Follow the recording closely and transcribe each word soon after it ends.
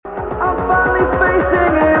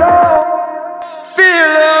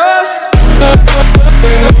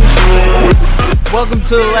Welcome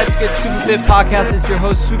to the Let's Get Super Fit podcast. It's your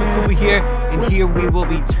host, Super Kuba here, and here we will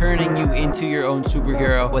be turning you into your own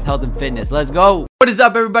superhero with health and fitness. Let's go. What is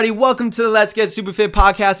up, everybody? Welcome to the Let's Get Super Fit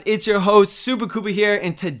podcast. It's your host, Super Kuba here,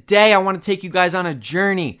 and today I want to take you guys on a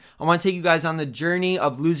journey. I want to take you guys on the journey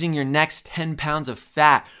of losing your next 10 pounds of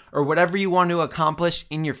fat, or whatever you want to accomplish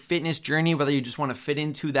in your fitness journey, whether you just want to fit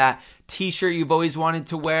into that t-shirt you've always wanted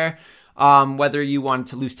to wear, whether you wanted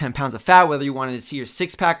to lose 10 pounds of fat, whether you wanted to see your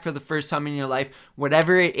six-pack for the first time in your life,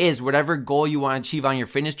 whatever it is, whatever goal you want to achieve on your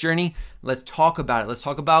fitness journey, let's talk about it. Let's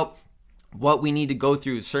talk about what we need to go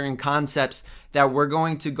through, certain concepts that we're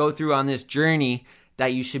going to go through on this journey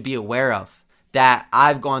that you should be aware of, that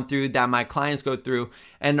I've gone through, that my clients go through,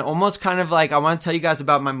 and almost kind of like I want to tell you guys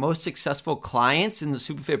about my most successful clients in the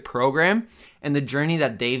SuperFit program and the journey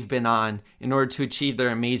that they've been on in order to achieve their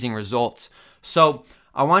amazing results. So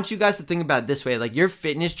I want you guys to think about it this way, like your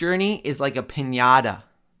fitness journey is like a piñata,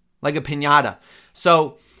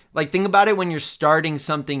 So like think about it when you're starting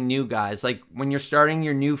something new, guys, like when you're starting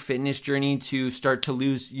your new fitness journey to start to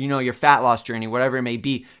lose, your fat loss journey, whatever it may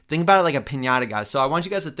be. Think about it like a piñata, guys. So I want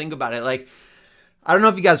you guys to think about it like, I don't know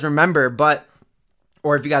if you guys remember,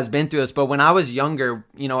 or if you guys been through this, but when I was younger,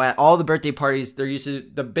 at all the birthday parties,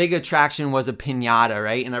 the big attraction was a piñata,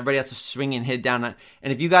 right? And everybody has to swing and hit down. And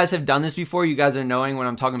if you guys have done this before, you guys are knowing what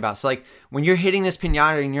I'm talking about. So like when you're hitting this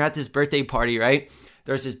piñata and you're at this birthday party, right?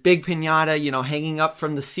 There's this big piñata, hanging up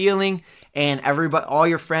from the ceiling, and everybody, all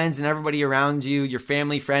your friends and everybody around you, your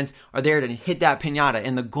family, friends are there to hit that piñata.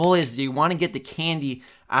 And the goal is you want to get the candy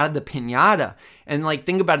out of the piñata. And like,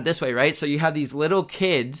 think about it this way, right? So you have these little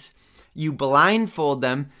kids, you blindfold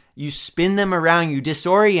them, you spin them around, you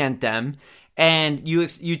disorient them, and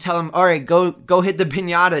you tell them, all right, go hit the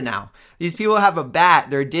piñata now. These people have a bat,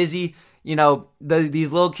 they're dizzy,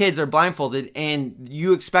 these little kids are blindfolded, and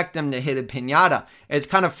you expect them to hit a piñata. It's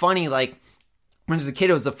kind of funny, like when I was a kid,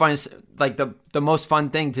 it was the funnest, like the most fun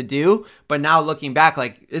thing to do, but now looking back,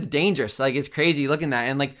 like it's dangerous, like it's crazy looking at it.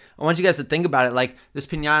 And like I want you guys to think about it, like this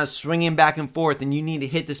piñata is swinging back and forth, and you need to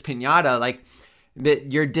hit this piñata, like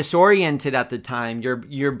that you're disoriented at the time,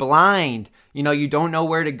 you're blind, you don't know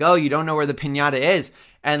where to go, you don't know where the piñata is,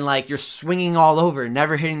 and like you're swinging all over,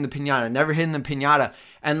 never hitting the piñata,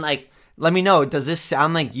 and like, let me know, does this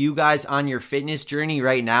sound like you guys on your fitness journey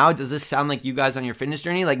right now? Does this sound like you guys on your fitness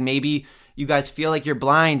journey? Like maybe you guys feel like you're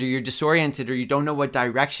blind, or you're disoriented, or you don't know what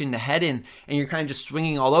direction to head in, and you're kind of just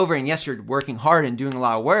swinging all over, and yes, you're working hard and doing a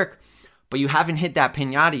lot of work, but you haven't hit that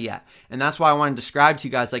piñata yet. And that's why I want to describe to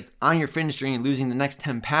you guys, like on your fitness journey, losing the next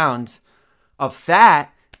 10 pounds of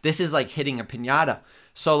fat, this is like hitting a piñata.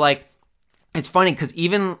 So like, it's funny because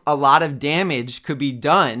even a lot of damage could be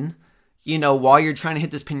done, while you're trying to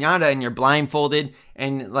hit this piñata and you're blindfolded,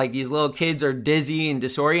 and like these little kids are dizzy and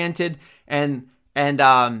disoriented, and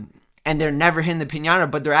they're never hitting the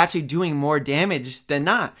piñata, but they're actually doing more damage than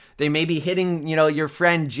not. They may be hitting, your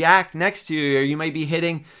friend Jack next to you, or you might be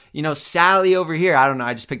hitting, Sally over here. I don't know.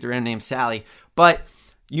 I just picked a random name, Sally. But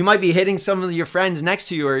you might be hitting some of your friends next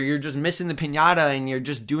to you, or you're just missing the piñata and you're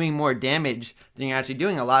just doing more damage than you're actually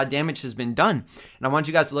doing. A lot of damage has been done. And I want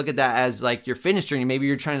you guys to look at that as like your fitness journey. Maybe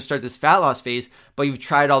you're trying to start this fat loss phase, but you've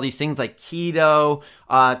tried all these things like keto,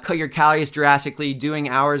 cut your calories drastically, doing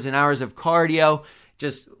hours and hours of cardio,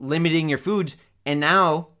 just limiting your foods. And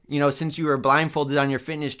now, since you were blindfolded on your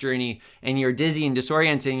fitness journey and you're dizzy and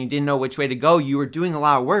disoriented and you didn't know which way to go, you were doing a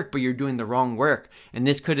lot of work, but you're doing the wrong work. And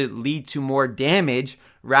this could lead to more damage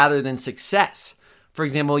rather than success. For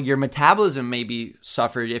example, your metabolism may be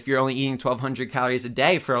suffered. If you're only eating 1,200 calories a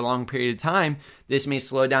day for a long period of time, this may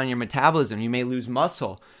slow down your metabolism. You may lose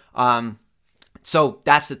muscle. So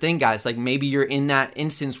that's the thing, guys. Like maybe you're in that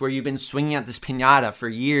instance where you've been swinging at this piñata for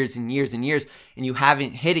years and years and years, and you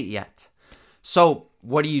haven't hit it yet. So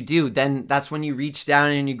what do? Then that's when you reach down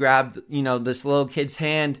and you grab, this little kid's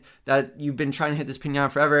hand that you've been trying to hit this piñata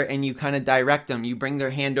forever, and you kind of direct them. You bring their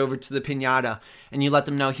hand over to the piñata and you let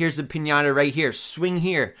them know, here's the piñata right here. Swing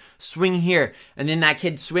here, swing here. And then that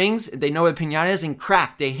kid swings, they know where the piñata is, and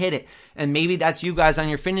crack, they hit it. And maybe that's you guys on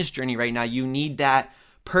your fitness journey right now. You need that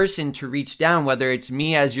person to reach down, whether it's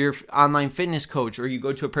me as your online fitness coach, or you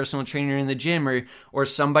go to a personal trainer in the gym, or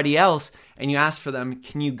somebody else, and you ask for them,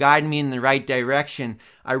 can you guide me in the right direction?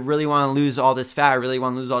 I really want to lose all this fat, I really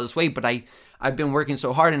want to lose all this weight, but I've been working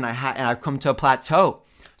so hard, and I've come to a plateau.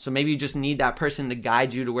 So maybe you just need that person to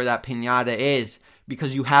guide you to where that piñata is,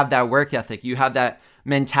 because you have that work ethic, you have that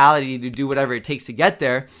mentality to do whatever it takes to get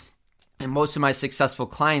there. And most of my successful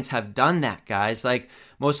clients have done that, guys. Like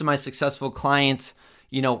most of my successful clients,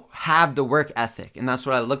 have the work ethic, and that's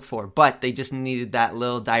what I look for, but they just needed that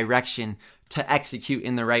little direction to execute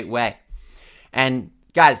in the right way. And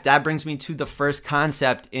guys, that brings me to the first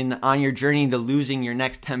concept on your journey to losing your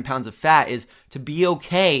next 10 pounds of fat is to be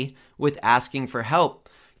okay with asking for help.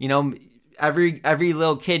 You know, every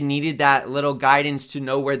little kid needed that little guidance to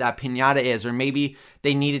know where that piñata is, or maybe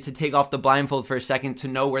they needed to take off the blindfold for a second to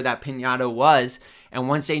know where that piñata was. And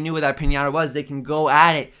once they knew where that piñata was, they can go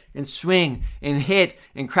at it and swing and hit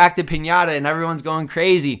and crack the piñata and everyone's going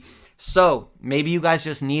crazy. So maybe you guys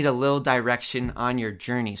just need a little direction on your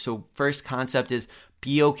journey. So first concept is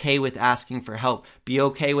be okay with asking for help. Be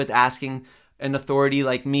okay with asking an authority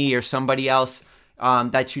like me or somebody else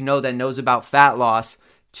that you know that knows about fat loss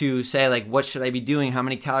to say, like, what should I be doing? How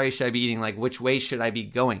many calories should I be eating? Like, which way should I be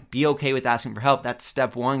going? Be okay with asking for help. That's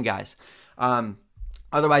step one, guys.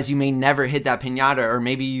 Otherwise, you may never hit that piñata, or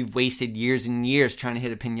maybe you've wasted years and years trying to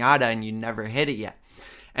hit a piñata and you never hit it yet.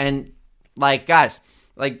 And like, guys,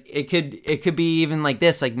 like it could be even like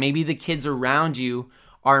this. Like maybe the kids around you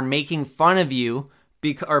are making fun of you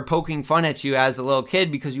or poking fun at you as a little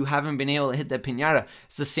kid because you haven't been able to hit that piñata.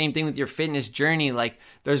 It's the same thing with your fitness journey. Like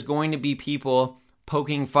there's going to be people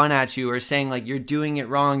poking fun at you or saying like you're doing it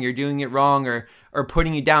wrong, or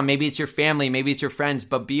putting you down. Maybe it's your family, maybe it's your friends,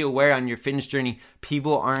 but be aware on your fitness journey,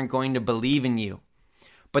 people aren't going to believe in you.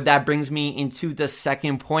 But that brings me into the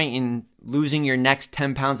second point in losing your next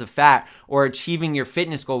 10 pounds of fat or achieving your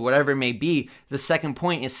fitness goal, whatever it may be. The second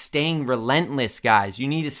point is staying relentless, guys. You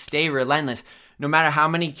need to stay relentless. No matter how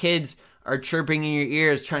many kids are chirping in your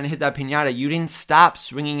ears trying to hit that piñata, you didn't stop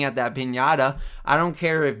swinging at that piñata. I don't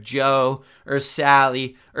care if Joe or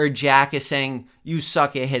Sally or Jack is saying, you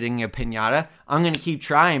suck at hitting a piñata. I'm going to keep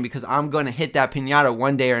trying because I'm going to hit that piñata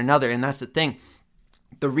one day or another. And that's the thing.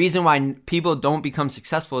 The reason why people don't become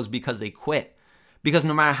successful is because they quit. Because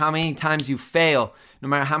no matter how many times you fail,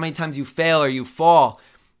 or you fall,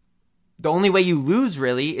 the only way you lose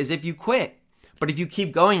really is if you quit. But if you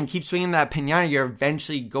keep going and keep swinging that piñata, you're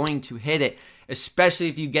eventually going to hit it. Especially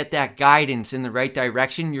if you get that guidance in the right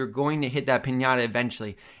direction, you're going to hit that piñata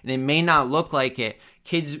eventually. And it may not look like it.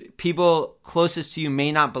 People closest to you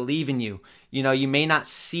may not believe in you. You know, you may not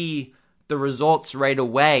see the results right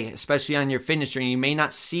away, especially on your fitness journey. You may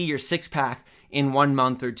not see your six-pack in 1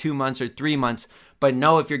 month or 2 months or 3 months. But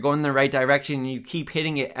know if you're going in the right direction and you keep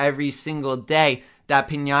hitting it every single day, that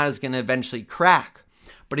piñata is going to eventually crack.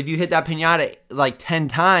 But if you hit that piñata like 10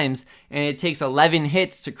 times and it takes 11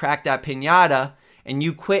 hits to crack that piñata and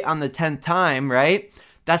you quit on the 10th time, right?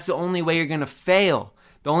 That's the only way you're going to fail.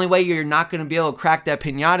 The only way you're not going to be able to crack that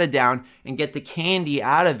piñata down and get the candy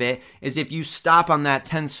out of it is if you stop on that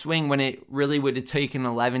 10th swing when it really would have taken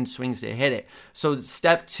 11 swings to hit it. So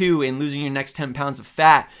step 2 in losing your next 10 pounds of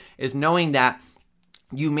fat is knowing that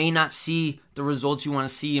you may not see the results you want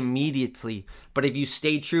to see immediately, but if you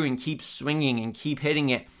stay true and keep swinging and keep hitting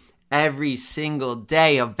it every single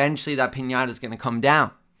day, eventually that piñata is going to come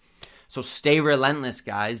down. So stay relentless,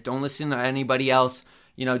 guys. Don't listen to anybody else.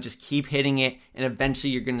 You know, just keep hitting it and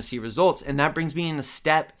eventually you're going to see results. And that brings me into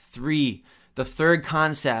step 3, the third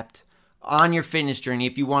concept on your fitness journey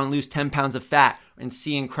if you want to lose 10 pounds of fat and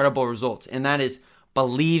see incredible results. And that is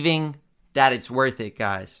believing that it's worth it,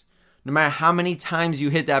 guys. No matter how many times you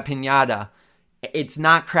hit that piñata, it's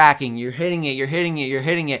not cracking. You're hitting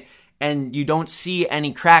it, and you don't see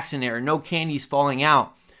any cracks in it or no candies falling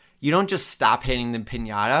out. You don't just stop hitting the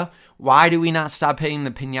piñata. Why do we not stop hitting the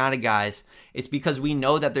piñata, guys? It's because we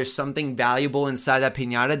know that there's something valuable inside that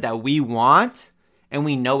piñata that we want, and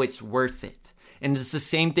we know it's worth it. And it's the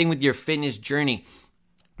same thing with your fitness journey.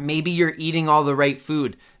 Maybe you're eating all the right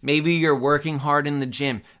food. Maybe you're working hard in the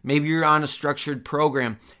gym. Maybe you're on a structured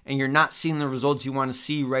program and you're not seeing the results you want to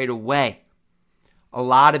see right away. A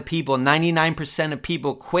lot of people, 99% of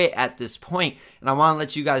people quit at this point. And I want to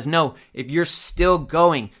let you guys know, if you're still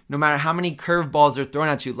going, no matter how many curveballs are thrown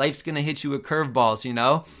at you, life's going to hit you with curveballs, you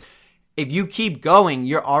know? If you keep going,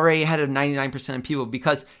 you're already ahead of 99% of people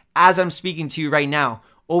because as I'm speaking to you right now,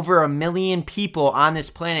 over 1 million people on this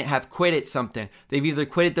planet have quitted something. They've either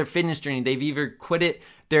quitted their fitness journey. They've either quitted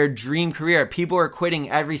their dream career. People are quitting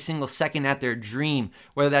every single second at their dream,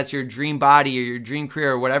 whether that's your dream body or your dream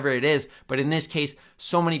career or whatever it is. But in this case,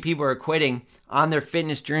 so many people are quitting on their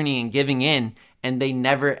fitness journey and giving in, and they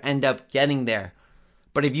never end up getting there.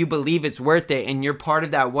 But if you believe it's worth it and you're part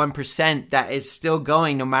of that 1% that is still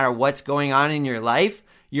going no matter what's going on in your life,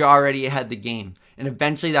 you're already ahead of the game. And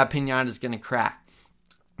eventually that piñata is going to crack.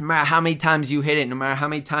 No matter how many times you hit it, no matter how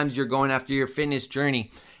many times you're going after your fitness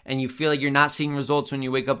journey and you feel like you're not seeing results when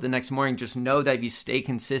you wake up the next morning, just know that if you stay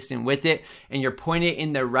consistent with it and you're pointed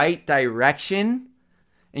in the right direction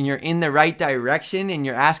and you're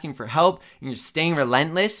asking for help and you're staying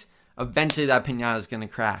relentless, eventually that piñata is going to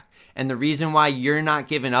crack. And the reason why you're not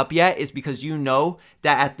giving up yet is because you know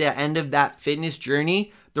that at the end of that fitness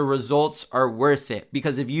journey, the results are worth it.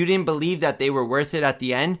 Because if you didn't believe that they were worth it at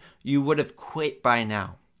the end, you would have quit by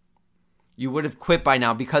now. You would have quit by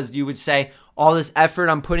now because you would say, all this effort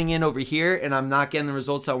I'm putting in over here and I'm not getting the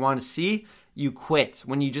results I want to see. You quit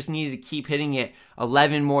when you just needed to keep hitting it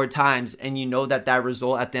 11 more times, and you know that that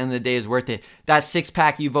result at the end of the day is worth it. That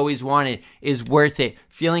six-pack you've always wanted is worth it.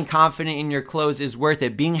 Feeling confident in your clothes is worth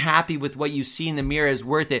it. Being happy with what you see in the mirror is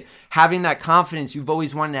worth it. Having that confidence you've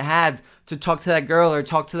always wanted to have to talk to that girl or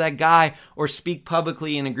talk to that guy or speak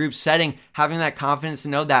publicly in a group setting, having that confidence to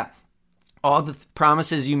know that all the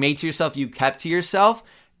promises you made to yourself, you kept to yourself,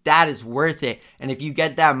 that is worth it. And if you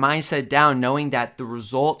get that mindset down, knowing that the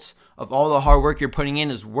results of all the hard work you're putting in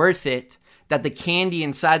is worth it, that the candy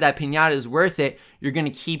inside that piñata is worth it, you're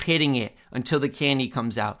going to keep hitting it until the candy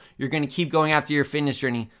comes out. You're going to keep going after your fitness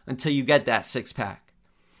journey until you get that six-pack.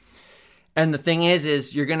 And the thing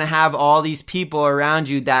is you're going to have all these people around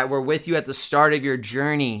you that were with you at the start of your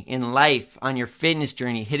journey in life, on your fitness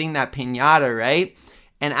journey, hitting that piñata, right?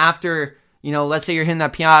 And after, let's say you're hitting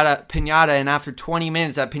that piñata and after 20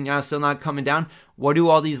 minutes that piñata's still not coming down, what do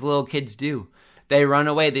all these little kids do? They run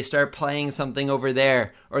away, they start playing something over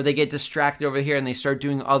there, or they get distracted over here and they start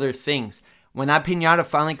doing other things. When that piñata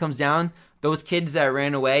finally comes down, those kids that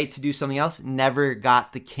ran away to do something else never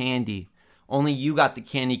got the candy. Only you got the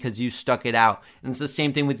candy because you stuck it out. And it's the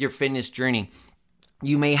same thing with your fitness journey.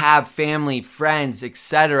 You may have family, friends,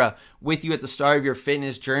 etc. with you at the start of your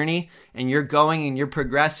fitness journey, and you're going and you're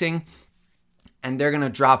progressing, and they're going to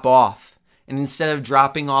drop off. And instead of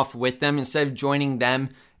dropping off with them, instead of joining them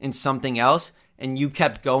in something else, and you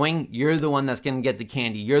kept going, you're the one that's going to get the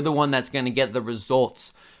candy. You're the one that's going to get the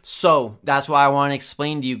results. So that's why I want to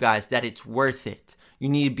explain to you guys that it's worth it. You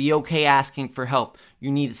need to be okay asking for help. You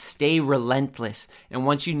need to stay relentless. And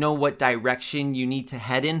once you know what direction you need to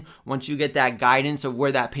head in, once you get that guidance of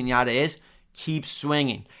where that piñata is, keep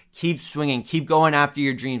swinging. Keep swinging. Keep going after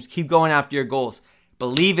your dreams. Keep going after your goals.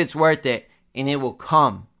 Believe it's worth it, and it will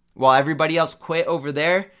come. While everybody else quit over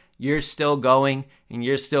there, you're still going and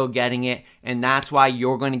you're still getting it. And that's why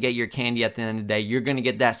you're going to get your candy at the end of the day. You're going to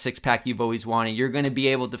get that six-pack you've always wanted. You're going to be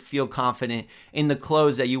able to feel confident in the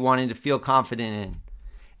clothes that you wanted to feel confident in.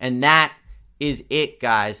 And that is it,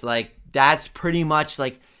 guys. That's pretty much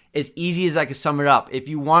as easy as I can sum it up. If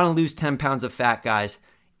you want to lose 10 pounds of fat, guys,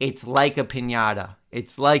 it's like a piñata.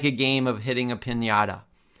 It's like a game of hitting a piñata.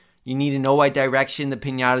 You need to know what direction the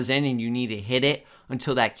piñata's in, and you need to hit it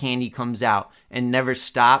until that candy comes out, and never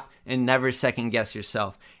stop and never second guess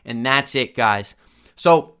yourself. And that's it, guys.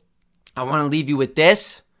 So I want to leave you with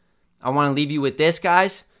this.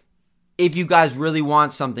 Guys. If you guys really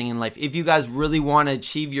want something in life, if you guys really want to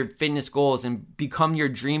achieve your fitness goals and become your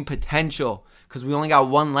dream potential, because we only got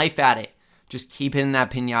one life at it, just keep hitting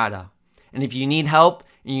that piñata. And if you need help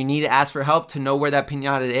and you need to ask for help to know where that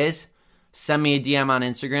piñata is, send me a DM on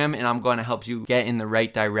Instagram and I'm going to help you get in the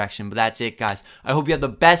right direction. But that's it, guys. I hope you have the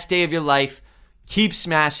best day of your life. Keep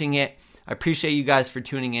smashing it. I appreciate you guys for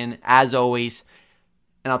tuning in, as always.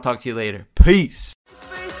 And I'll talk to you later. Peace.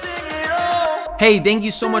 Hey, thank you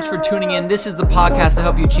so much for tuning in. This is the podcast to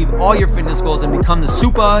help you achieve all your fitness goals and become the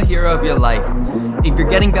superhero of your life. If you're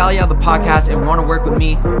getting value out of the podcast and want to work with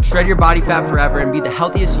me, shred your body fat forever and be the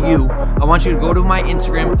healthiest you, I want you to go to my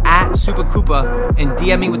Instagram @SupaKoopa and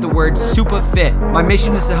DM me with the word SupaFit. My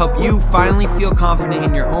mission is to help you finally feel confident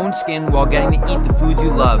in your own skin while getting to eat the foods you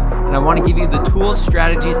love. And I want to give you the tools,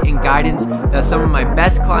 strategies, and guidance that some of my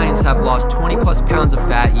best clients have lost 20 plus pounds of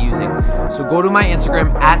fat using. So go to my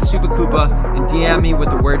Instagram @SupaKoopa and DM me with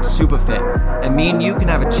the word SupaFit. And me and you can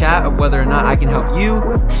have a chat of whether or not I can help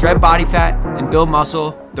you shred body fat and build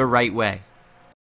muscle the right way.